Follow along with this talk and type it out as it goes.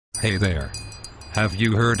Hey there. Have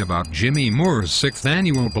you heard about Jimmy Moore's 6th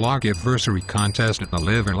annual Blogiversary contest at the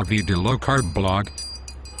LLVLC low-carb blog?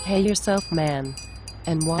 Hey yourself, man.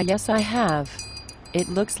 And why, yes, I have. It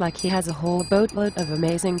looks like he has a whole boatload of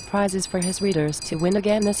amazing prizes for his readers to win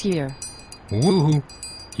again this year. Woohoo!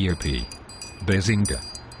 Yippee! Bazinga!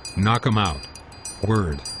 Knock 'em out!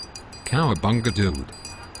 Word! Cowabunga, dude!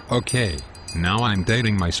 Okay, now I'm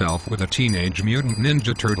dating myself with a Teenage Mutant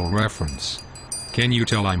Ninja Turtle reference. Can you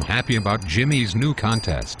tell I'm happy about Jimmy's new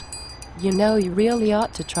contest? You know, you really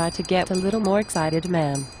ought to try to get a little more excited,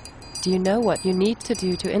 man. Do you know what you need to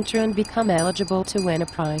do to enter and become eligible to win a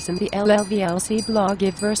prize in the LLVLC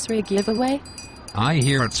Blogiversary giveaway? I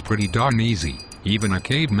hear it's pretty darn easy, even a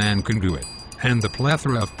caveman can do it, and the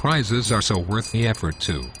plethora of prizes are so worth the effort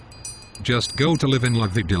too. Just go to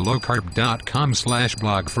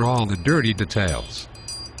low-carb.com/blog for all the dirty details.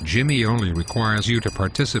 Jimmy only requires you to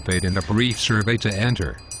participate in a brief survey to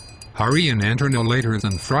enter. Hurry and enter no later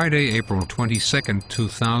than Friday, April 22,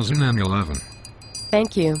 2011.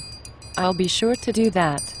 Thank you. I'll be sure to do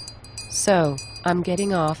that. So, I'm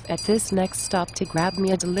getting off at this next stop to grab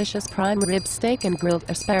me a delicious prime rib steak and grilled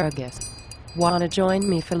asparagus. Wanna join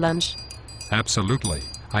me for lunch? Absolutely.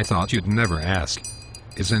 I thought you'd never ask.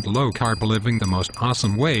 Isn't low-carb living the most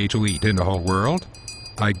awesome way to eat in the whole world?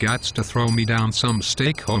 I gots to throw me down some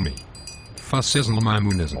steak, homie. Fussizzle my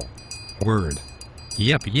moonizzle. Word.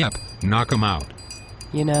 Yep, knock 'em out.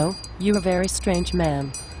 You know, you're a very strange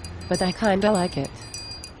man. But I kinda like it.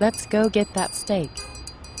 Let's go get that steak.